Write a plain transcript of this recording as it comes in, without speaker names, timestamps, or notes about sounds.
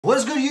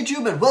What's good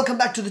YouTube, and welcome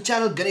back to the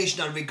channel Ganesh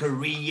Narvikar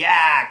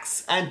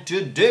Reacts. And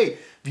today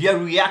we are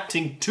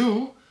reacting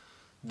to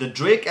the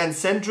Drake and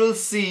Central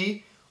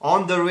C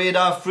On The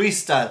Radar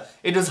freestyle.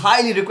 It was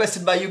highly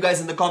requested by you guys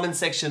in the comment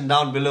section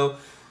down below.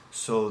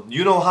 So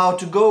you know how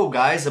to go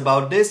guys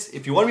about this.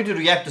 If you want me to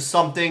react to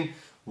something,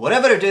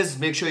 whatever it is,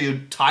 make sure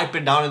you type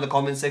it down in the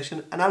comment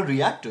section and I'll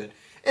react to it.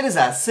 It is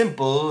as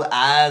simple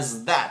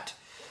as that.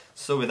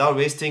 So without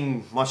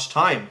wasting much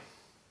time,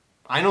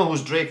 I know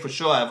who's Drake for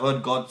sure. I've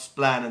heard God's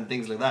Plan and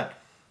things like that.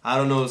 I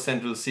don't know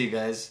Central C,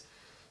 guys.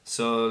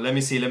 So let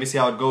me see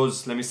how it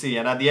goes. Let me see.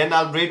 And at the end,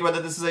 I'll rate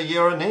whether this is a yeah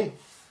or a nay.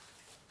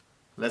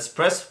 Let's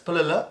press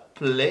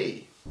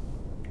play.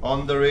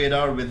 On the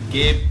Radar with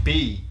Gabe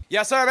P.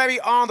 Yes, sir,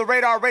 baby. On the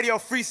Radar Radio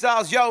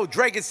freestyles. Yo,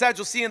 Drake and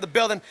Central C in the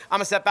building. I'm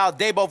going to step out.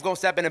 They both going to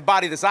step in and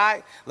body this. All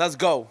right? Let's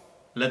go.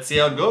 Let's see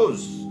how it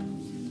goes.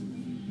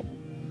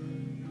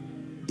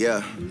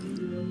 Yeah.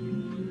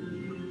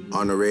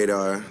 On the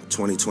Radar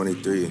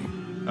 2023.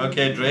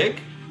 Okay,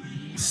 Drake.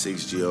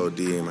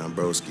 6GOD, my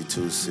broski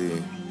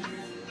 2C.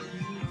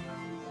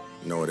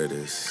 Know what it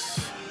is.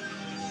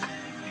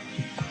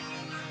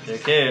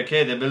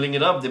 Okay, they're building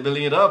it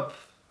up.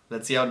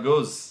 Let's see how it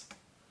goes.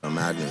 A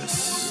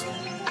madness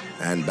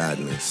and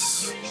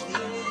badness.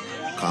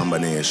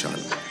 Combination.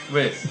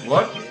 Wait,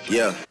 what?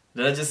 Yeah.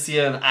 Did I just see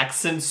an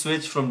accent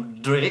switch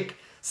from Drake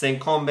saying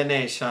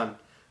combination?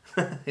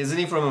 Isn't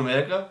he from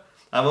America?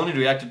 I've only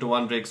reacted to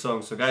one Drake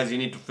song, so guys, you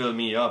need to fill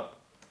me up.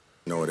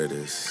 Know what it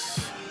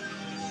is.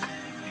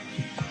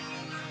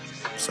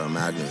 Some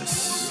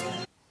madness.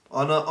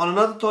 On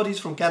another thought, he's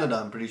from Canada,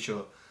 I'm pretty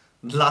sure.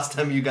 Last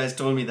time you guys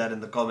told me that in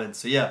the comments.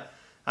 So yeah,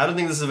 I don't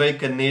think this is very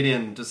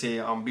Canadian to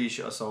say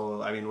ambitious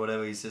or, I mean,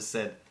 whatever he just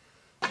said.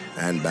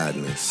 And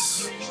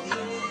badness.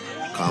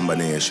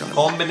 Combination.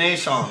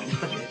 Combination.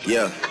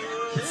 Yeah.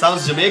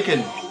 Sounds Jamaican.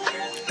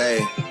 Hey.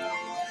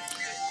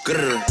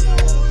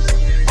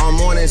 Grr. On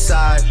morning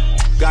side.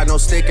 Got no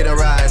stick in a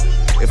ride.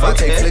 If I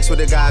take flicks with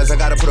the guys, I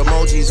gotta put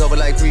emojis over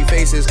like 3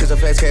 faces, cause the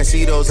feds can't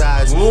see those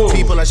eyes. Ooh.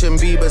 People I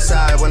shouldn't be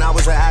beside. When I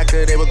was an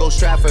actor, they would go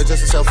Stratford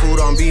just to sell food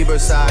on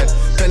Bieber's side.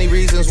 Plenty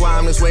reasons why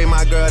I'm this way,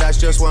 my girl, that's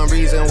just one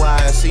reason why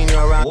I seen you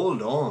around.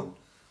 Hold on.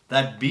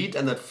 That beat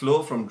and that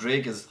flow from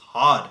Drake is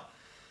hard.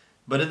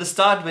 But at the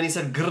start when he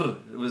said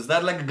grr, was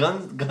that like a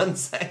gun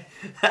sign?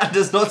 That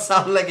does not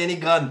sound like any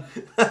gun.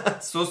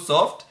 So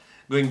soft,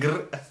 going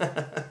grr.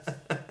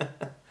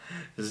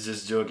 This is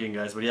just joking,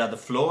 guys. But yeah, the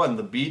flow and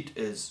the beat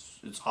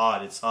it's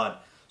hard.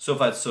 So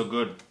far, it's so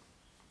good.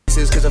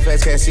 Cause the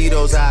feds can't see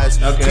those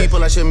eyes. Okay.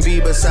 People I shouldn't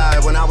be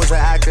beside. When I was an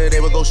actor, they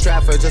would go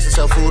Stratford just to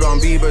sell food on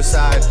Bieber's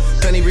side.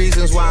 Plenty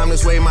reasons why I'm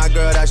this way, my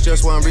girl. That's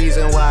just one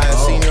reason why. I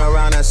seen you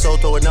around that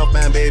Soto enough,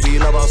 man, baby. You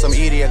love all some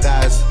idiot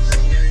guys.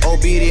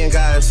 Obedient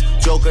guys,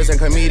 jokers and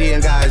comedian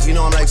guys. You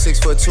know I'm like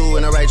 6'2"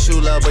 in the right shoe,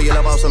 love, but you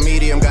love all some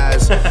medium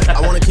guys. I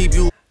wanna keep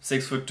you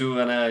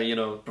 6'2" and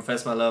I,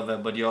 profess my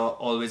love, but you're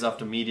always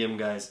after medium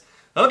guys.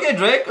 Okay,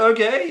 Drake,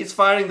 okay, he's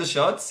firing the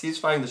shots.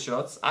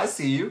 I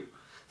see you.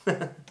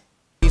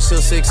 Till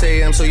 6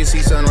 a.m. so you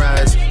see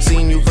sunrise.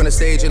 Seen you from the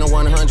stage in the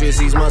 100s,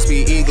 these must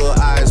be eagle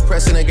eyes.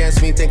 Pressing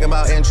against me, thinking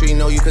about entry,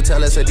 know you could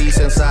tell it's a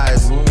decent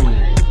size. Ooh.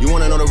 You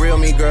wanna know the real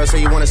me, girl, so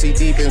you wanna see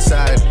deep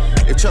inside.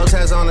 If Chubbs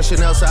has on a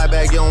Chanel side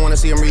bag, you don't wanna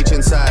see him reach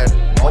inside.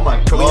 Oh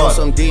my God. We know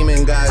some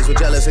demon guys with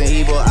jealous and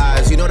evil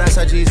eyes. You know that's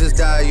how Jesus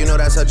died, you know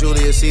that's how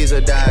Julius Caesar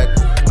died.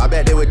 I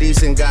bet they were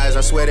decent guys,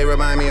 I swear they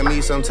remind me of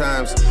me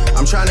sometimes.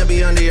 I'm trying to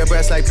be under your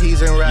breast like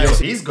peas and rice.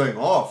 Yo, he's going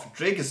off.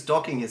 Drake is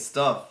talking his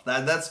stuff.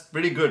 That's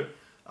pretty good.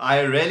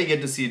 I rarely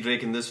get to see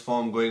Drake in this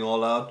form going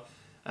all out.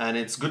 And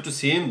it's good to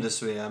see him this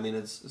way. I mean,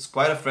 it's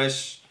quite a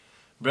fresh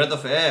breath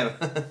of air.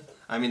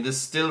 I mean, this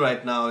still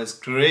right now is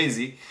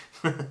crazy.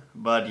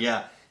 But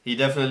yeah, he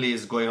definitely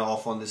is going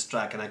off on this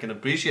track. And I can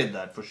appreciate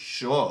that for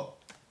sure.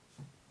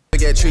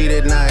 Get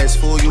treated nice,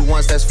 fool you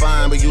once, that's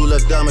fine, but you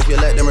look dumb if you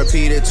let them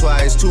repeat it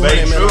twice.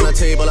 200 mil on the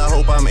table, I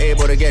hope I'm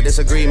able to get this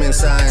agreement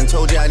signed.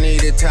 Told you I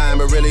needed time,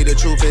 but really the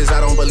truth is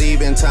I don't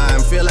believe in time.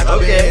 Feel like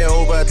I've been here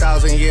over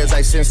 1,000 years,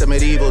 like since the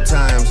medieval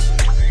times.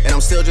 And I'm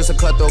still just a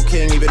cutthroat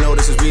king, even though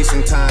this is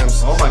recent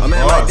times. Oh my God. A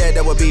man like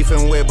that we're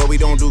beefing with, but we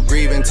don't do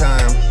grieving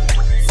time.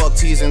 Fuck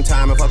teasing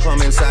time, if I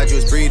come inside you,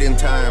 it's breeding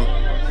time.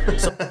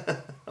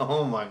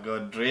 Oh my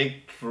God,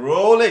 Drake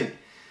trolling.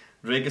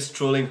 Drake is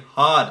trolling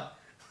hard.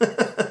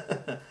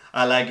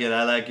 I like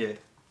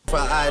it. For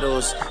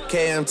idols,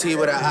 KMT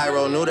with an eye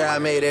roll. Knew that I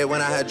made it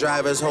when I had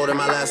drivers holding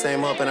my last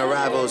name up in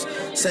arrivals.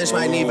 Cinch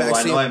my knee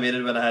vaccine. I know I made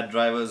it when I had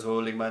drivers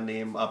holding my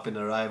name up in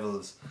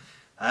arrivals.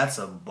 That's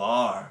a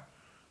bar.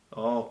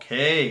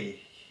 Okay.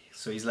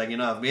 So he's like,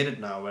 I've made it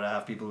now, where I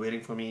have people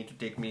waiting for me to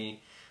take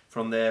me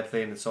from the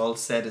airplane. It's all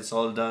set, it's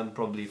all done.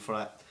 Probably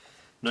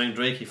knowing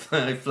Drake, he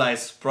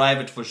flies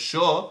private for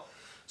sure.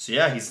 So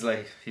yeah,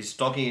 he's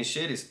talking his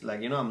shit. He's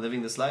like, I'm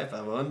living this life.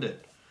 I've earned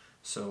it.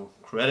 So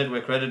credit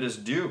where credit is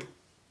due.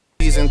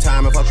 Season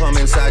time, if I come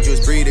inside you,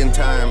 it's breeding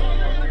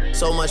time.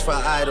 So much for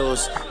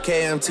idols.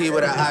 KMT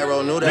with an eye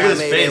roll. Knew that I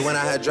made it when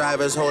I had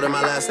drivers holding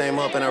my last name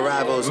up in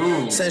arrivals.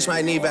 Cinch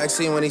might need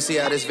vaccine when he see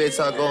how this vid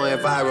start going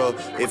viral.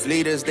 If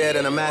leaders dead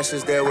and the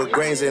masters there with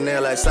grains in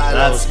there like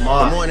silos. The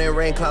morning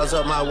rain clouds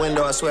up my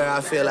window. I swear I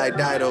feel like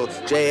Dido.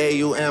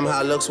 JAUM,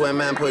 how it looks when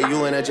man put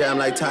you in a jam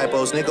like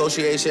typos.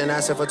 Negotiation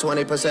asking for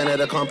 20% of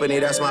the company.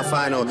 That's my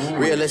final.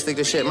 Realistic,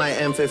 the shit might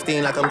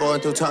M15 like I'm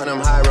going through Tottenham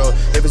High Road.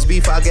 If it's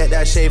beef, I'll get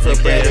that shade for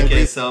bread.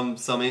 Okay, some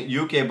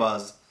UK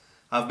bars.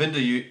 I've been to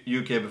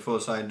UK before,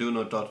 so I do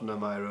know Tottenham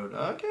High Road.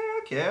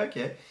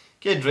 Okay,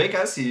 Drake,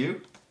 I see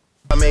you.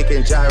 I'm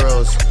making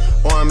gyros,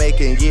 or I'm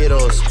making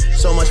gyros.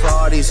 So much for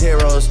all these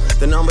heroes.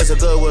 The numbers are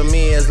good with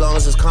me as long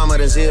as it's calmer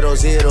than 0,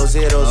 0,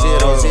 0,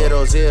 0,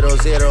 0, 0,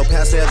 0.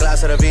 Pass me a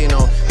glass of the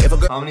vino. If a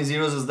girl How many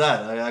zeros is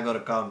that? I gotta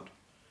count.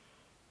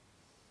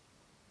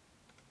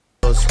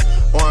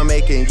 or I'm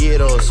making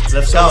gyros.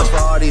 Let's so count. much for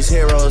all these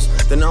heroes.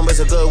 The numbers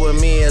are good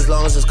with me as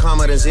long as it's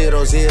calmer than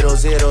 0, 0,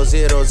 0, 0,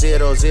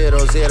 0,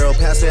 0, 0.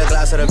 Pass me a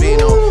glass of the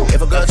vino.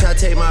 If a girl try to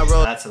take my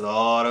road. That's a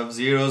lot of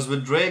zeros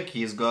with Drake.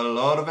 He's got a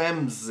lot of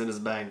M's in his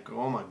bank.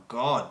 Oh my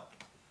god.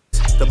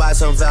 To buy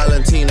some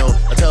Valentino.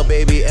 I tell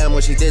baby M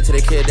what she did to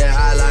the kid, that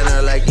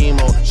eyeliner like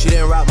emo. She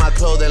didn't rock my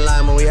clothing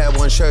line when we had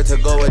one shirt to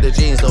go with the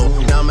jeans though.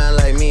 Now man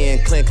like me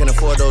and Clint can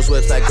afford those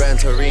whips like Gran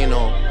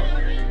Torino.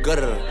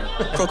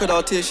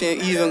 Crocodile tears, she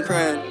ain't even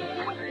crying.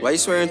 Why you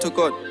swearing to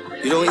God?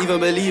 You don't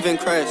even believe in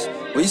Christ.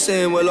 What you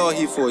saying well are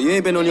he for? You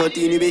ain't been on your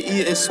dean, you been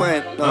eating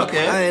swine. No,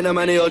 okay. I ain't a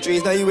man of your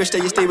dreams, now you wish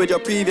that you stayed with your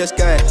previous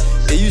guy.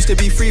 They used to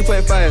be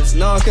 3.5s,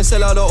 now I can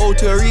sell out the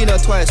O2 Arena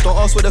twice. Don't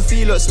ask what the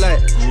fee looks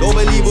like, don't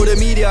believe all the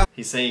media.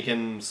 He's saying he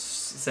can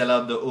sell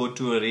out the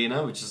O2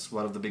 Arena, which is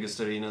one of the biggest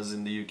arenas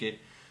in the UK,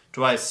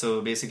 twice.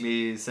 So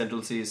basically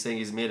Central C is saying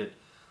he's made it.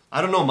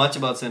 I don't know much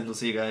about Central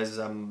C, guys.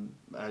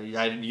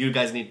 You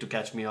guys need to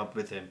catch me up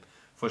with him.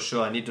 For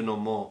sure, I need to know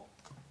more.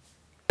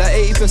 Like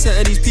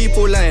 80% of these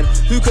people lying.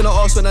 Who can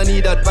I ask when I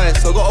need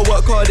advice? I gotta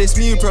work hard, this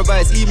me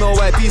provides. Email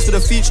white piece for the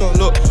future.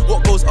 Look,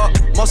 what goes up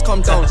must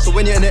come down. So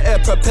when you're in the air,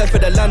 prepare for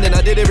the landing.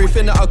 I did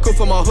everything that I could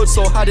for my hood,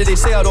 so how did they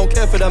say I don't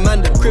care for the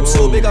man? Crib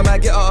so big I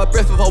might get out of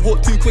breath if I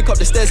walk too quick up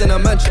the stairs in a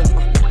mansion.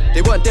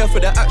 They weren't there for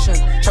the action.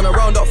 Tryna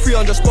round up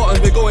 300 Spartans.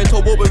 We're going to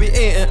war but we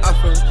ain't in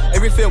Athens.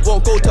 Everything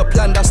won't go to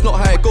plan, that's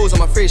not how it goes.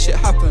 I'm afraid shit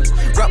happens.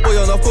 Rap boy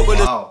on a football.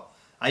 Wow.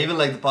 I even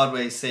like the part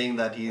where he's saying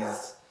that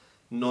he's...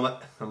 No,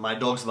 my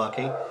dog's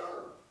barking.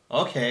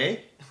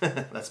 Okay.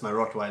 That's my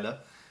Rottweiler.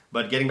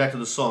 But getting back to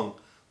the song.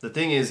 The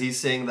thing is, he's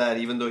saying that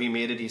even though he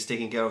made it, he's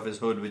taking care of his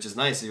hood, which is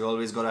nice. You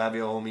always gotta have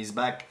your homies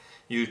back.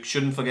 You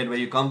shouldn't forget where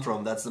you come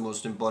from. That's the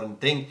most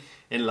important thing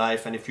in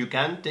life. And if you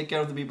can, take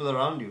care of the people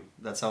around you.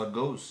 That's how it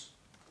goes.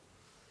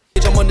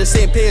 I'm on the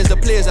same page as the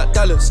players at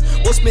Dallas.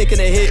 What's making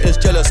the haters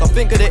jealous? I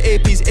think of the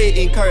AP's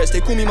 18 carats.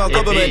 They call me my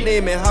government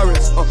name in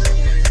Harris.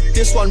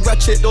 This one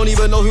ratchet, don't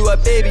even know who her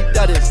baby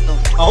dad is.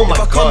 Oh my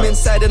god. If I come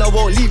inside then I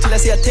won't leave till I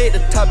see I take the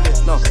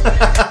tablet. No.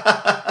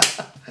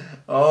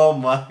 Oh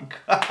my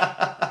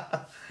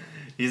god.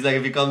 He's like,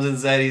 if he comes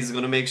inside, he's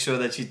gonna make sure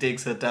that she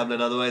takes her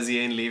tablet, otherwise he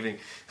ain't leaving.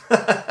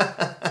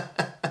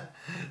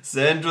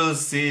 Central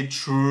C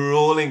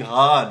trolling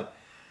hard.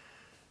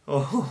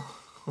 Oh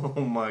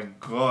my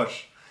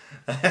gosh.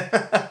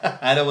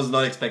 I was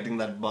not expecting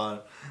that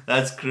bar.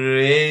 That's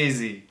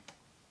crazy.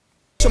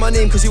 My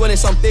name cause he wanted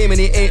some fame and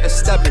he ain't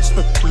established.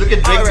 Look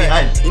at Drake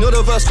behind. You know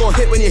the verse gon'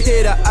 hit when you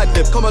hear that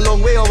ad-lib. Come a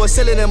long way, I was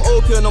selling them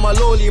opium on my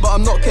lonely, but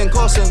I'm not Ken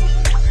Carson.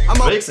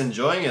 Drake's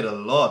enjoying it a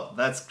lot.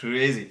 That's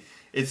crazy.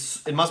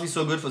 It must be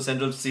so good for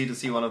Central C to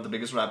see one of the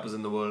biggest rappers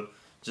in the world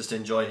just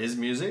enjoy his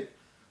music.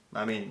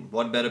 I mean,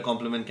 what better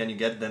compliment can you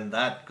get than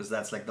that? Because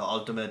that's like the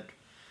ultimate,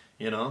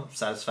 you know,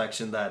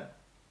 satisfaction that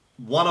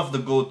one of the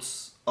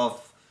GOATs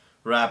of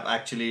rap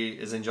actually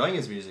is enjoying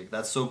his music.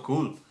 That's so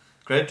cool.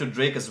 Credit to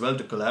Drake as well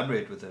to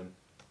collaborate with him.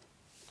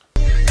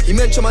 He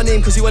mentioned my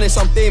name cause he wanted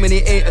some fame and he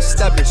ain't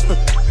established.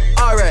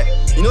 Alright,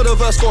 you know the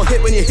verse gon'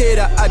 hit when you hear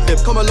that ad-lib.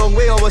 Come a long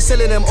way, I was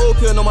selling them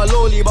opium on my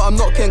lonely, but I'm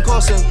not Ken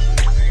Carson.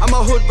 I'm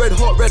a hood red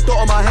hot, red dot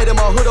on my head and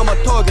my hood on my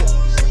target.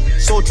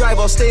 So drive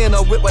or stay in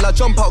a whip while I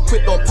jump out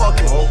quick, don't park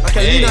it. Okay. I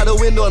can lean out the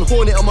window and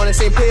horn it, I'm on the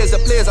same pay as the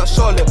players at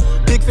Charlotte.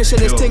 Big fish in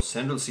this thing.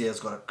 Central C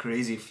has got a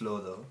crazy flow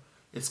though.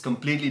 It's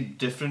completely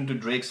different to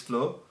Drake's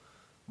flow,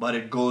 but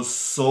it goes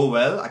so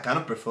well. I kind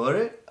of prefer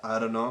it. I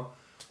don't know.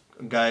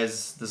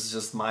 Guys, this is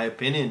just my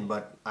opinion,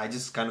 but I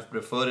just kind of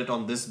prefer it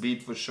on this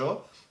beat for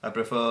sure. I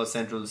prefer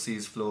Central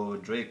C's flow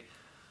with Drake.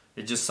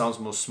 It just sounds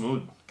more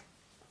smooth.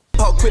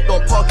 Out quick,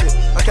 don't park it.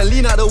 I can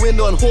lean out the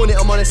window and horn it,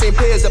 I'm on the same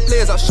pay as the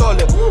players at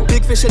Charlotte.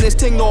 Big fish in this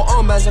thing, no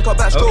armbands, like a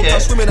backstroke, I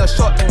swim in a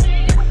shotgun.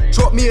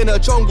 Drop me in a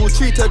jungle,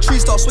 tree to tree,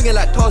 start swinging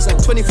like Tarzan.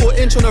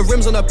 24-inch on the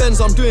rims on the Benz,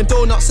 I'm doing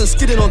donuts and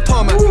skidding on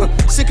tarmac.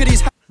 Sick of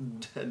these.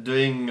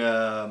 Doing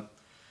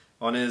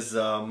on his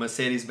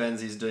Mercedes-Benz,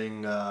 he's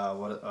doing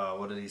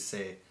what did he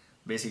say?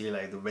 Basically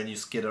like when you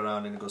skid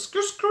around and it goes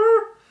skr skr.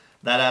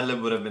 That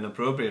ad-lib would have been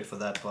appropriate for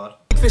that part.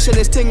 Big fish in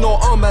this thing, no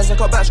armbands, like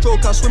a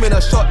backstroke, I swim in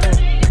a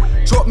shotgun.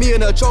 Drop me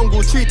in a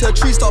jungle, tree to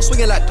tree, start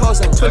swinging like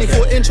Tarzan.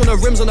 24-inch on the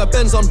rims on the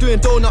Benz, I'm doing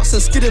donuts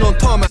and skidding on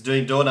tarmac. He's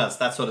doing donuts,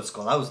 that's what it's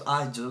called. I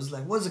was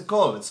like, what's it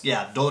called? It's,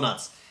 yeah,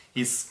 donuts.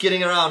 He's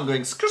skidding around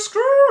going skr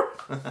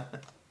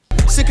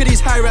skr. Sick of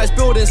these high-rise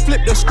buildings,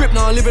 flip the script,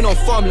 now I'm living on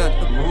farmland.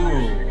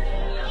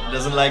 Ooh,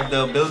 doesn't like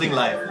the building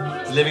life.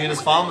 He's living in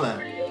his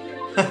farmland.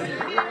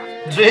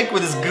 Drake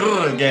with his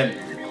grrr again.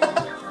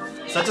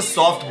 Such a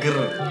soft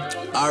grrr.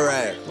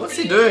 Alright. What's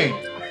he doing?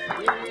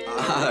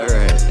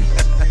 Alright.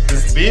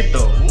 This beat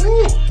though.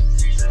 Woo.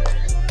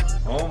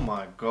 Oh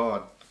my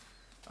god.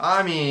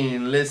 I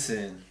mean,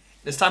 listen.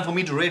 It's time for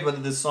me to rate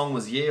whether this song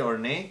was yay or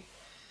nay.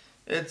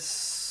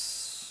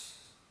 It's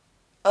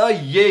a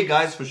yay,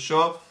 guys, for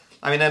sure.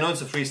 I mean, I know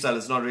it's a freestyle,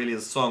 it's not really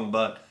a song,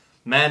 but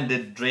man,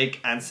 did Drake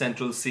and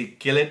Central C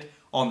kill it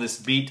on this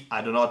beat.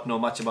 I do not know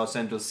much about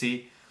Central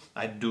C.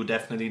 I do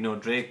definitely know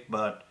Drake,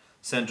 but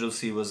Central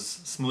C was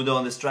smoother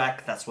on this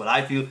track. That's what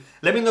I feel.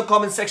 Let me in the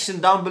comment section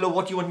down below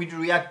what you want me to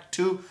react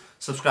to.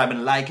 Subscribe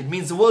and like. It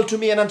means the world to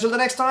me. And until the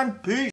next time, peace.